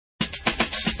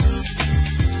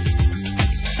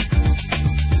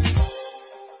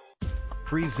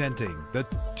Presenting the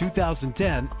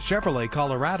 2010 Chevrolet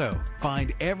Colorado.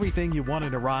 Find everything you want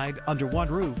in a ride under one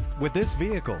roof with this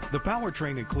vehicle. The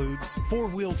powertrain includes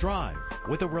four-wheel drive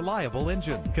with a reliable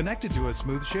engine connected to a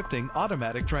smooth shifting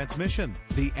automatic transmission.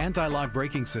 The anti-lock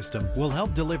braking system will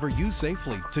help deliver you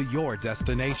safely to your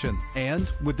destination. And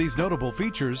with these notable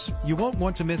features, you won't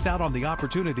want to miss out on the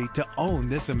opportunity to own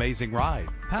this amazing ride.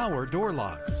 Power door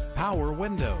locks, power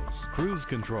windows, cruise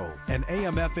control, an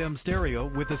AM/FM stereo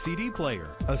with a CD player,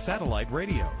 a satellite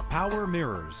radio, power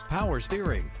mirrors, power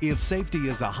steering. If safety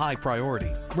is a high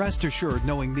priority, rest assured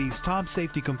knowing these top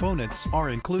safety components are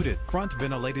included: front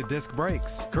ventilated disc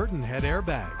brakes, curtain head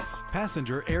airbags,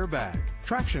 passenger airbag,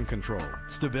 traction control,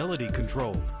 stability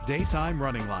control, daytime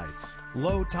running lights,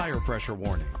 low tire pressure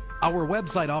warning. Our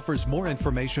website offers more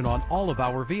information on all of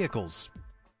our vehicles.